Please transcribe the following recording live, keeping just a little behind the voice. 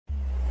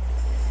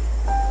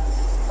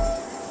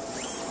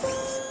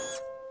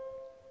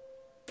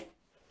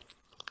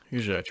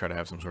Usually I try to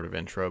have some sort of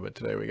intro, but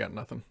today we got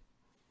nothing.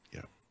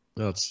 Yeah.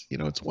 Well,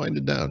 it's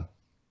winding down.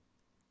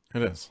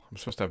 It is. I'm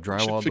supposed to have We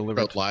should drywall figure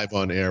delivered. out live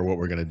on air what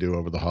we're going to do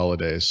over the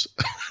holidays.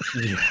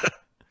 Yeah.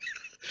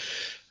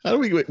 How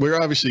do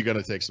we're obviously going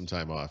to take some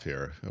time off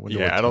here.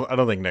 Yeah, I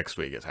don't think next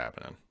week is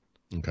happening.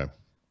 Okay.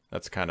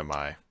 That's kind of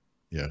my.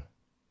 Yeah.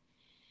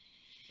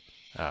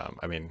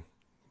 I mean,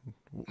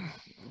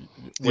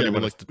 Yeah,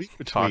 what like to the week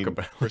talk between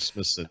about?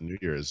 Christmas and New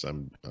Year's,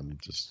 I'll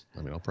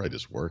probably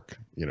just work,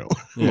 Yeah.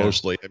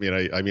 mostly. I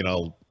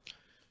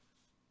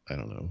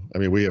don't know. I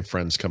mean, we have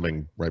friends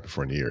coming right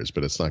before New Year's,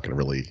 but it's not going to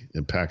really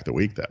impact the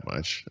week that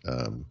much.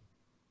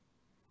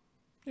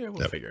 Yeah,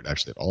 we'll figure it out.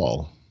 Actually, at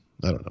all.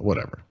 I don't know.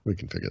 Whatever. We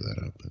can figure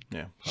that out. But.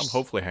 Yeah, I'm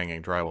hopefully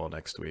hanging drywall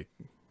next week.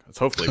 It's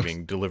hopefully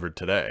being delivered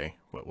today,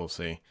 but we'll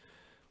see.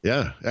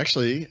 Yeah,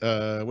 actually,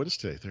 what is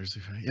today?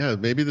 Thursday? Yeah,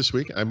 maybe this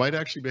week. I might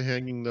actually be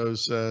hanging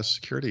those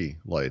security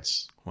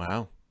lights.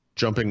 Wow.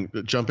 Jumping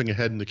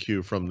ahead in the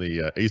queue from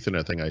the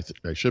Ethernet thing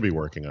I should be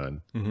working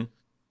on.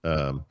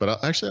 Mm-hmm.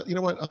 But actually, you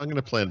know what? I'm going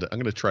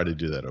to try to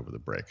do that over the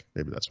break.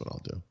 Maybe that's what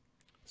I'll do.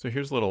 So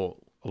here's a little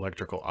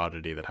electrical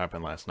oddity that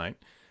happened last night.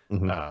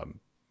 Mm-hmm.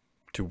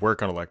 To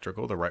work on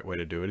electrical, the right way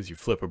to do it is you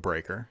flip a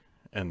breaker,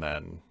 and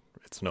then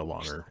it's no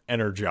longer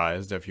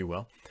energized, if you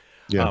will.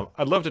 Yeah.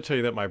 I'd love to tell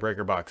you that my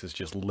breaker box is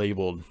just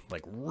labeled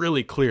like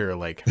really clear,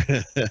 like.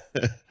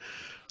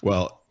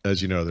 Well,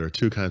 as you know, there are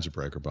two kinds of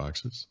breaker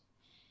boxes.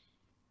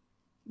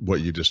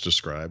 What you just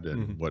described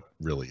and what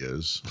really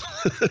is.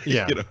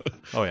 Yeah.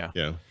 Oh yeah.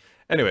 Yeah.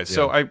 Anyway,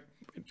 so I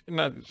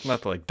not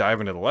to like dive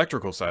into the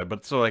electrical side,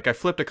 but so like I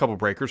flipped a couple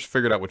breakers,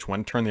 figured out which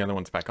one, turned the other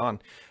ones back on,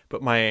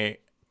 but my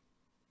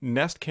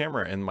Nest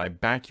camera in my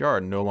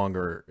backyard no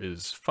longer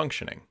is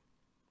functioning.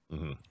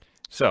 Mm-hmm.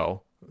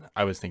 So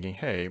I was thinking,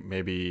 hey,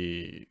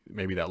 maybe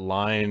that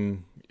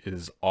line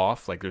is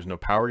off, like there's no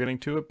power getting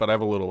to it, but I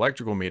have a little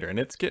electrical meter and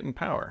it's getting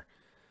power.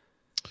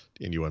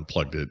 And you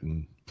unplugged it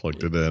and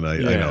plugged it in. I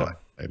know.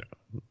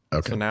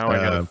 Okay. So now I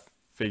gotta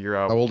figure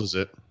out. How old is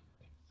it?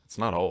 It's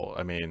not old.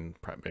 I mean,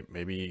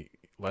 maybe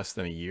less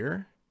than a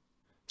year.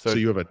 So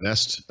you have a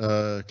Nest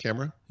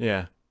camera?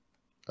 Yeah.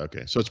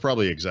 Okay. So it's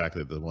probably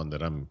exactly the one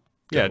that I'm.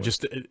 Yeah,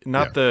 just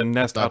not the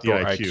Nest not Outdoor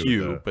the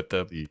IQ, but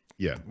the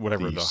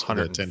whatever, the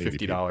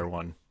 $150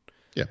 one.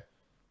 Yeah.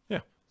 Yeah.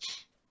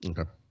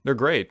 Okay. They're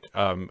great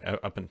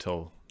up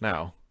until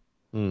now.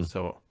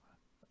 So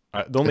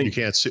the only you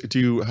can't see.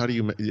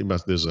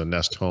 There's a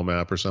Nest Home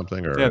app or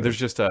something, or there's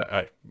just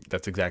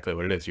that's exactly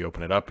what it is. You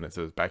open it up and it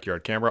says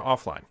backyard camera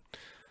offline.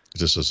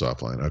 This is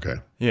offline. Okay.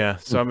 Yeah.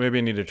 So maybe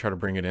I need to try to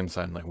bring it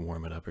inside and like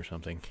warm it up or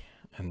something,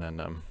 and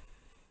then.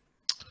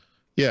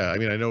 Yeah, I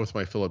mean, I know with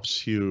my Philips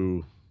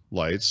Hue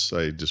lights,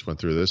 I just went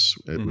through this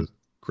with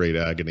great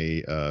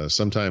agony.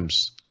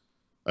 Sometimes,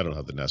 I don't know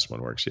how the Nest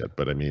one works yet,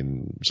 but I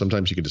mean,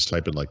 sometimes you can just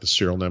type in like the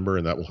serial number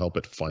and that will help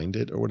it find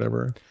it or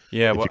whatever.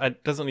 Yeah, well,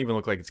 it doesn't even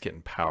look like it's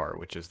getting power,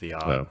 which is the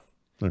odd.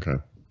 Oh, okay.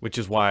 Which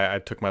is why I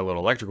took my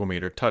little electrical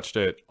meter, touched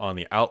it on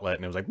the outlet,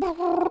 and it was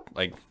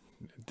like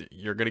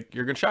you're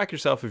gonna shock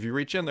yourself if you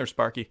reach in there,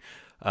 Sparky.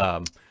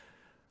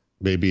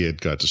 Maybe it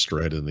got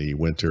destroyed in the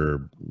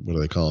winter. What are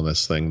they calling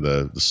this thing?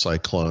 The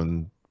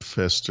cyclone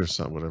fist or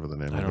something, whatever the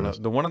name of it is. I don't know.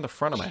 The one on the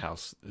front of my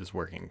house is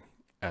working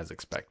as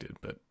expected,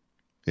 but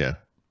yeah.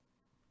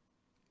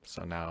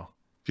 So now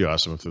it'd be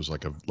awesome if there was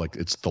like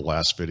it's the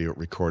last video it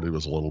recorded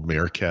was a little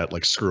meerkat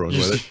like screwing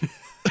with it.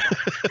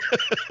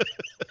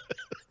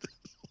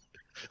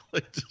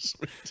 Like just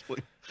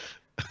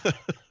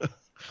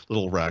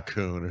little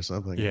raccoon or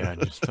something. Yeah,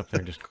 just up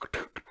there,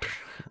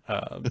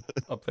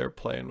 up there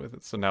playing with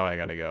it. So now I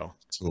gotta go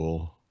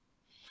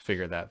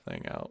figure that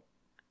thing out.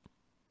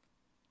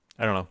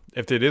 I don't know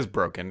if it is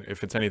broken,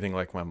 if it's anything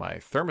like when my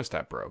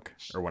thermostat broke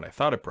or when I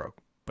thought it broke,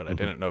 but I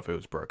didn't know if it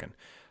was broken.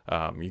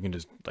 You can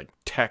just like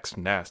text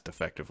Nest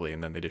effectively,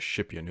 and then they just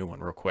ship you a new one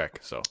real quick.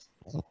 So,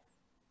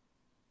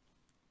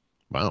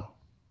 wow,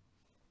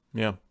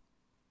 yeah,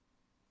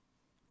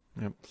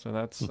 yep. So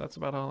that's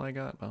about all I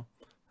got. Well,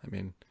 I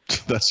mean,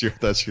 that's your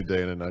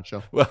day in a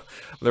nutshell. Well,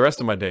 the rest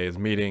of my day is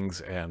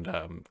meetings and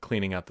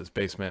cleaning out this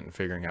basement and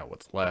figuring out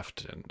what's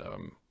left, and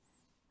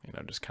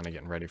just kind of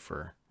getting ready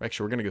for.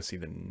 Actually, we're gonna go see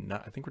the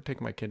nut. I think we're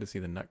taking my kid to see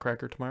the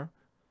Nutcracker tomorrow.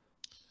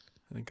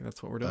 I think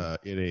that's what we're doing.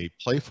 In a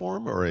play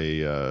form or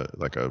a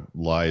like a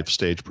live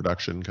stage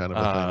production kind of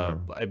a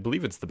thing? I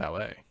believe it's the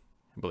ballet.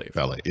 I believe.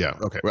 Ballet, yeah.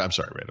 Okay. Well, I'm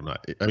sorry, right?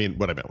 I mean,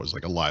 what I meant was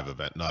like a live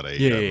event, not a.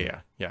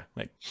 Yeah.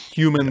 Like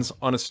humans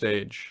on a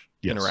stage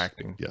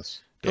interacting.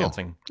 Yes.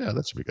 Dancing. Oh, yeah,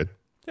 that should be good.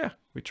 Yeah,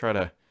 we try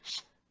to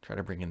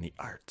bring in the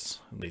arts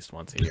at least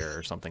once a year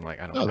or something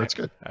like. I don't know. That's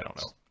good. I don't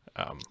know.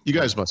 You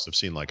guys must have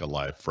seen like a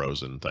live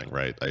Frozen thing,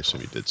 right? I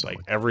assume you did something.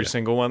 Like every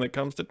single one that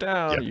comes to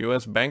town,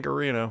 U.S. Bank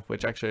Arena,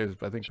 which actually has,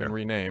 I think, been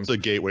renamed. It's a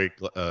gateway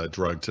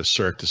drug to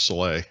Cirque du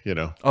Soleil,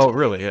 Oh, it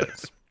really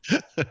is.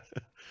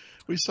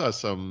 We saw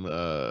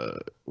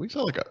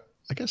like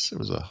I guess it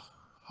was a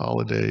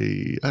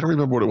holiday. I don't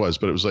remember what it was,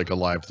 but it was like a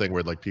live thing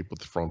where like people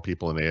throwing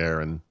people in the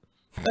air, and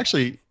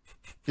actually,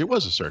 it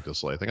was a Cirque du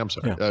Soleil thing. I'm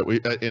sorry.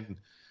 Yeah.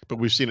 but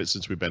we've seen it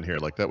since we've been here.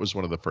 Like that was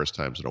one of the first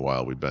times in a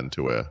while we've been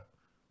to an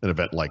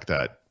event like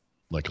that,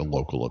 like a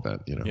local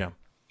event, you know? Yeah.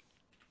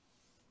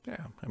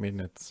 Yeah. I mean,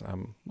 it's,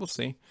 we'll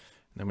see. And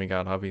then we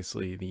got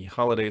obviously the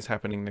holidays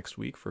happening next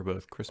week for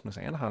both Christmas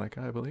and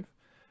Hanukkah, I believe,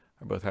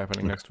 are both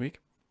happening next week.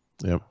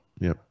 Yep.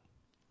 Yep.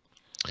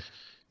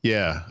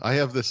 Yeah, I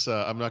have this.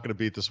 I'm not going to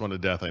beat this one to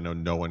death. I know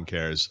no one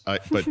cares.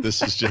 But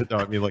this is just. No,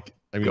 I mean,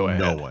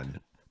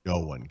 no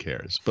one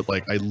cares. But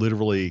like,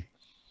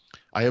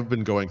 I have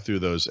been going through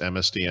those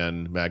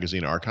MSDN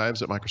magazine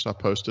archives that Microsoft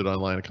posted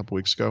online a couple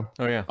weeks ago.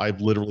 Oh yeah.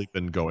 I've literally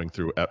been going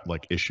through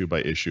like issue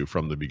by issue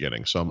from the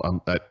beginning. So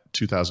I'm at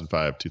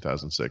 2005,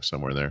 2006,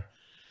 somewhere in there.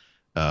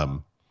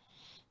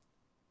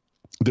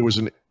 There was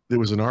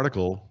an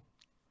article.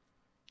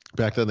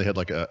 Back then, they had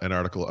like an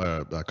article,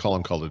 a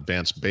column called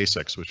 "Advanced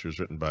Basics," which was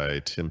written by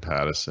Tim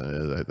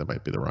Pattison. That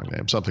might be the wrong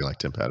name, something like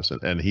Tim Pattison.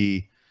 And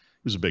he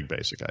was a big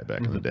basic guy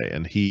back in the day,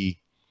 and he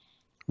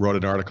wrote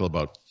an article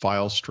about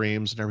file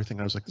streams and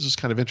everything. I was like, this is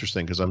kind of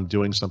interesting because I'm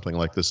doing something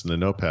like this in the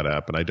Notepad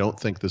app, and I don't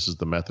think this is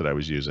the method I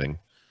was using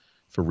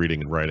for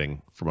reading and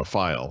writing from a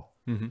file.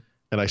 And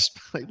I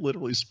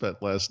literally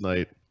spent last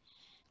night.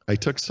 I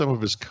took some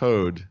of his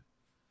code.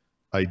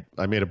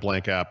 I made a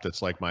blank app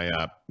that's like my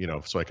app, you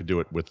know, so I could do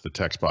it with the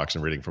text box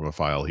and reading from a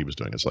file. He was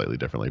doing it slightly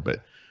differently,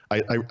 but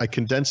I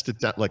condensed it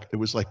down. Like it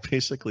was like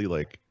basically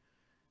like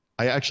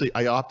I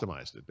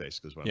optimized it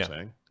basically is what I'm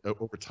saying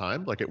over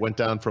time. Like it went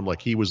down from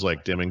like he was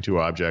like dimming two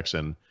objects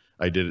and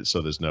I did it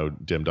so there's no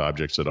dimmed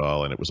objects at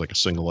all. And it was like a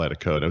single line of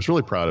code. I was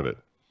really proud of it.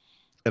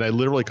 And I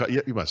literally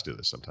you must do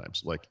this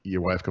sometimes. Like your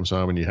wife comes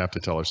home and you have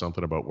to tell her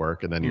something about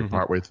work. And then you're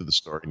partway through the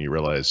story and you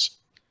realize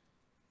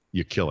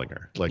you're killing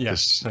her. Like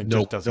this, like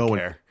no one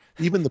care.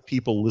 Even the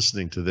people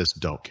listening to this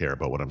don't care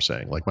about what I'm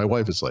saying. Like my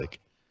wife is like,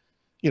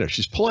 you know,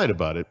 she's polite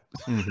about it,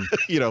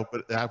 you know,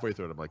 but halfway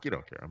through it, I'm like, you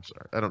don't care. I'm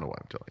sorry. I don't know why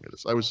I'm telling you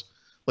this. I was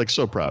like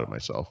so proud of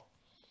myself.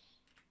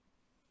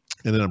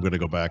 And then I'm going to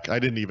go back. I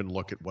didn't even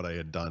look at what I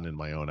had done in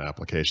my own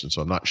application.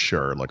 So I'm not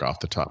sure like off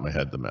the top of my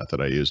head, the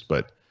method I used,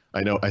 but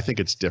I think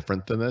it's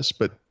different than this,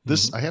 but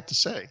this, I have to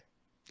say,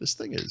 this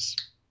thing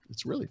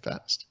it's really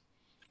fast.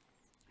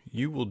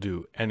 You will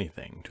do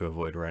anything to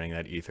avoid running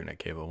that Ethernet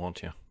cable,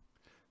 won't you?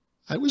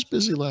 I was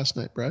busy last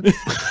night, Brad.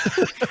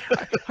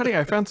 Honey,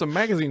 I found some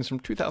magazines from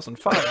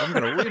 2005. I'm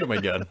going to read them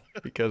again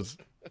because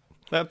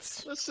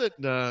that's... Listen,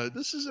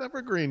 this is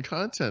evergreen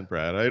content,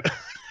 Brad.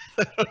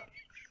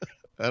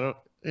 I don't,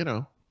 you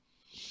know.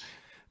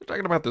 We're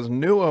talking about this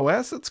new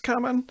OS that's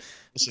coming.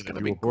 Listen,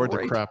 if you were bored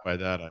to crap by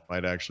that, I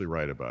might actually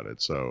write about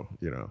it. So,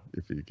 you know,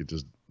 if you could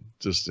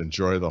just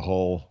enjoy the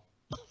whole...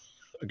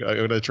 I'm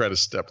going to try to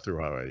step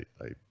through how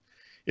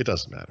it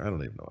doesn't matter. I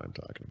don't even know why I'm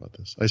talking about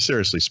this. I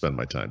seriously spend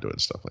my time doing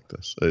stuff like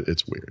this.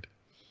 It's weird.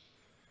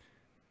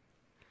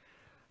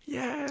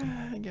 Yeah,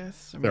 I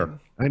guess.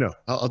 I know.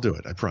 I'll do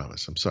it. I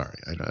promise. I'm sorry.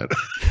 I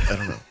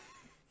don't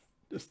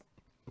know.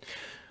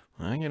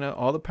 Well, you know,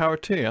 all the power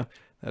to you.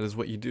 That is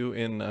what you do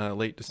in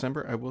late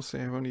December. I will say,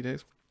 how many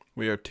days?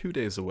 We are 2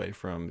 days away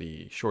from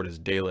the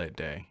shortest daylight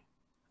day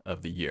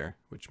of the year,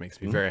 which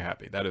makes me very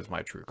happy. That is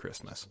my true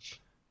Christmas.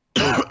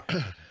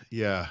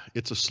 Yeah,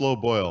 it's a slow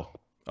boil.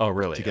 Oh,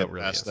 really? To get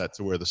past that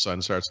to where the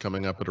sun starts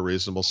coming up at a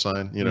reasonable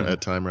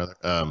at time rather.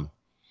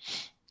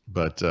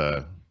 But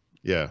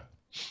yeah,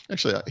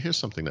 actually, here's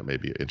something that may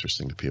be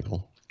interesting to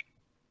people.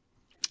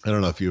 I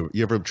don't know if you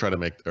ever try to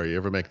make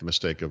the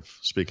mistake of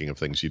speaking of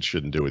things you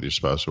shouldn't do with your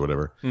spouse or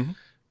whatever.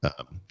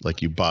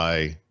 Like you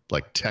buy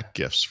like tech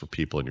gifts for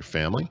people in your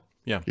family.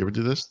 Yeah. You ever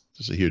do this?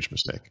 This is a huge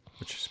mistake.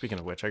 Speaking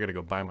of which, I got to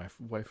go buy my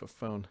wife a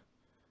phone.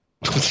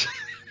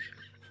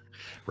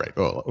 Right.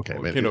 Oh, okay.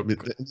 Well, in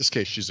this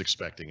case, she's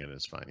expecting it.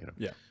 It's fine, you know.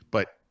 Yeah.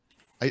 But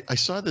I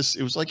saw this.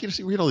 It was like, you know,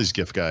 you read all these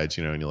gift guides,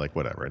 you know, and you're like,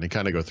 whatever. And you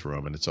kind of go through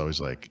them, and it's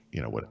always like,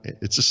 you know, what?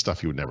 It's just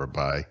stuff you would never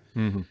buy.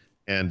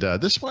 And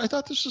this one, I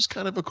thought this was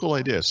kind of a cool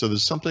idea. So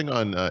there's something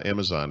on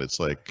Amazon. It's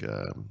like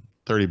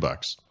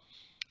 $30,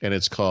 and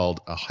it's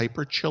called a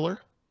Hyper Chiller,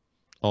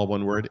 all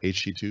one word,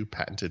 HC2,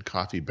 patented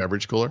coffee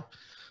beverage cooler.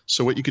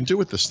 So what you can do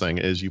with this thing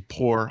is you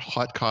pour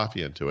hot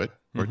coffee into it,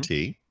 or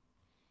tea,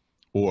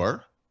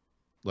 or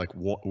like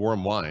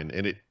warm wine,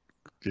 and it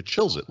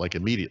chills it like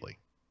immediately,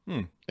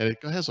 and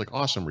it has like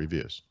awesome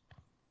reviews.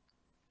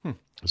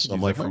 So I'm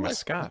like, from a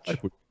scotch.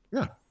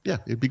 Yeah,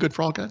 it'd be good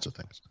for all kinds of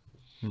things.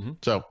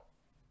 So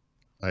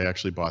I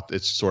actually bought.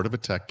 It's sort of a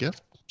tech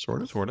gift,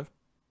 sort of.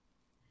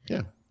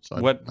 Yeah.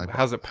 So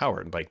how's it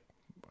powered? Like,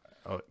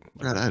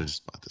 Brad, I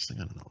just bought this thing.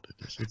 I don't know what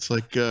it is. It's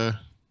like I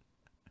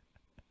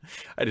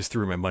just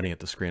threw my money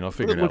at the screen. I'll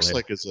figure it out. It looks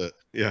like it's a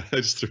I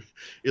just threw.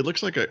 It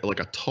looks like a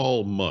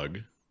tall mug.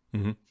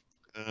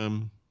 How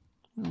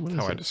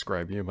I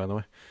describe you, by the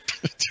way.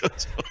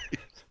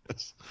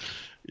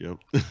 Yep,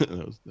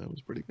 that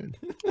was pretty good.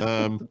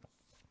 I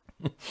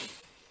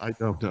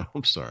don't know.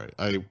 I'm sorry.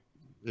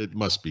 It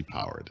must be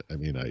powered. I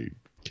mean, I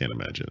can't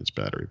imagine it's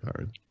battery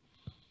powered.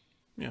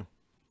 Yeah.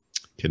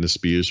 Can this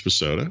be used for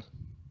soda?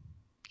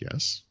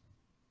 Yes.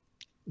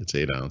 It's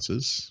 8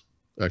 ounces.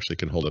 Actually,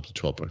 can hold up to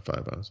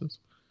 12.5 ounces.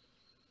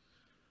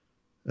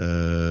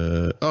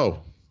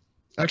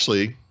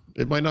 Actually,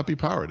 it might not be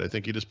powered. I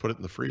think you just put it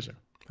in the freezer.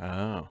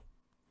 Oh.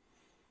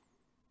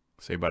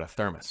 So you bought a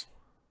thermos.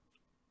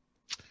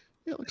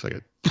 Yeah, it looks like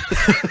it.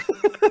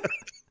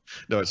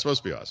 No, it's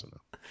supposed to be awesome,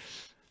 though.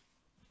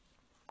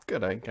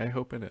 Good. I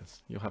hope it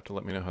is. You'll have to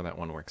let me know how that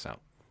one works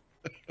out.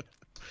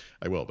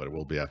 I will, but it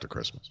will be after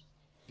Christmas.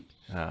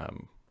 The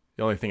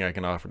only thing I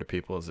can offer to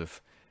people is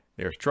if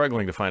they're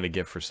struggling to find a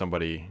gift for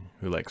somebody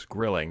who likes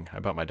grilling, I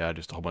bought my dad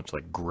just a whole bunch of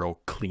like grill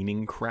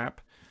cleaning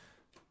crap.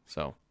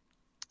 So,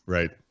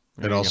 right.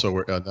 And also,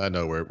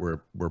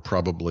 we're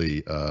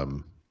probably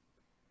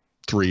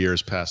 3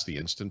 years past the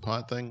Instant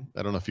Pot thing.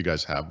 I don't know if you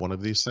guys have one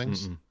of these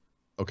things. Mm-mm.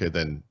 Okay,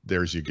 then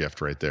there's your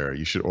gift right there.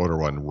 You should order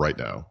one right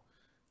now.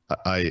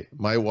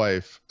 My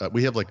wife,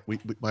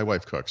 my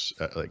wife cooks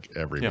like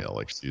every meal.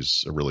 Like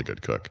she's a really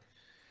good cook,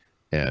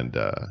 and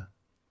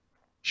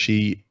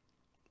she,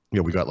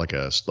 we got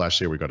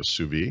last year we got a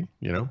sous vide,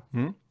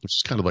 which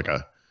is kind of like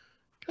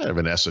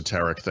an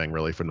esoteric thing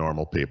really for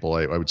normal people,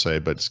 I would say.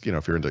 But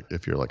if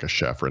you're like a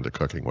chef or into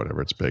cooking,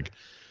 whatever, it's big.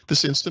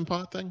 This Instant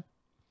Pot thing,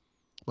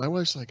 my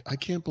wife's like, I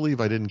can't believe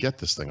I didn't get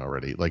this thing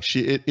already. Like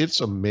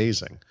it's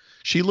amazing.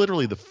 She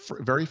literally the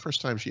very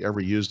first time she ever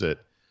used it,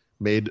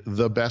 made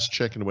the best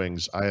chicken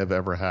wings I have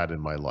ever had in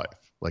my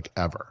life, like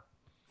ever.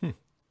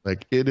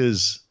 Like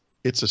it's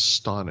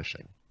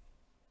astonishing.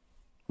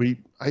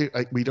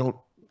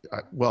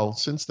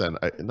 Since then,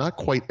 not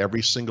quite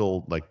every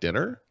single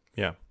dinner,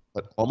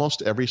 but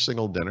almost every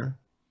single dinner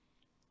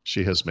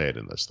she has made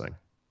in this thing.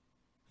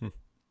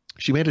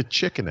 She made a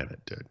chicken in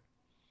it, dude,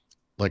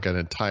 like an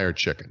entire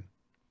chicken.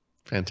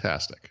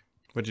 Fantastic.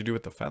 What'd you do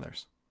with the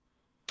feathers?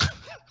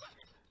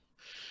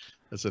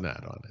 It's an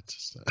add-on.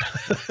 It's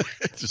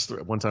just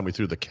one time we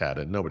threw the cat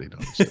in. Nobody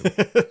knows.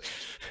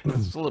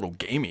 It's a little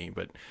gamey,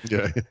 but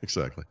yeah,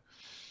 exactly.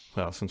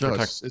 Well, since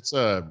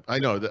I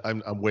know that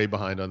I'm way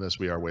behind on this.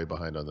 We are way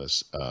behind on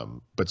this.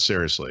 But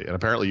seriously, and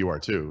apparently you are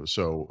too.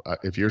 So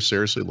if you're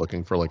seriously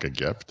looking for like a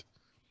gift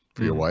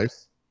for your wife,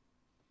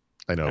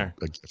 I know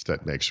a gift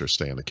that makes her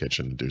stay in the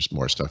kitchen and do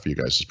more stuff for you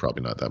guys is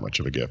probably not that much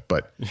of a gift,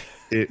 but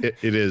it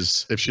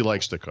is if she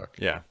likes to cook.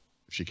 Yeah.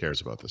 If she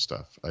cares about this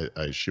stuff,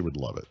 she would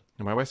love it.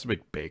 And my wife's a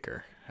big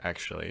baker,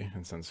 actually.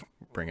 And since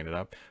bringing it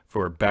up,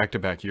 for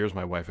back-to-back years,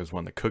 my wife has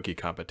won the cookie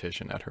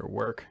competition at her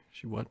work.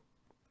 She would.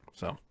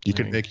 So you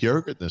can make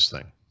yogurt in this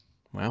thing.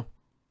 Wow.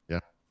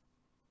 Yeah.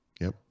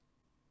 Yep.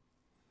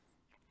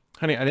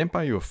 Honey, I didn't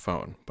buy you a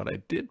phone, but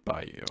I did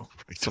buy you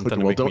something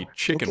to make me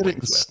chicken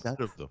wings instead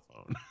of the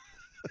phone.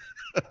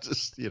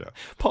 Just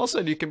Paul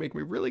said you can make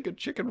me really good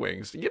chicken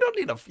wings. You don't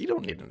need a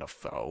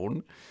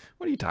phone.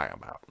 What are you talking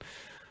about?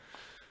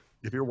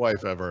 If your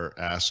wife ever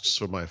asks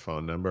for my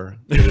phone number,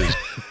 it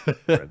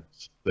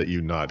is that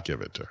you not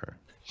give it to her.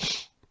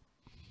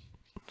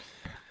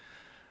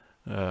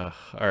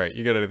 All right.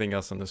 You got anything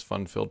else on this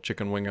fun-filled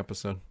chicken wing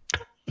episode?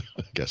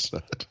 I guess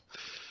not.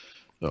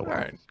 Oh, all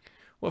right.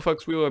 Well,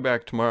 folks, we will be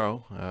back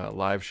tomorrow.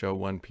 Live show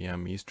 1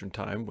 p.m. Eastern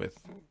time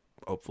with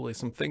hopefully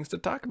some things to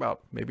talk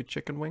about. Maybe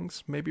chicken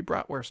wings, maybe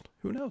bratwurst.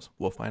 Who knows?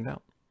 We'll find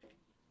out.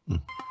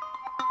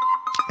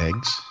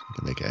 Eggs. You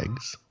can make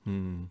eggs.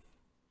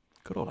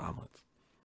 Good old omelets.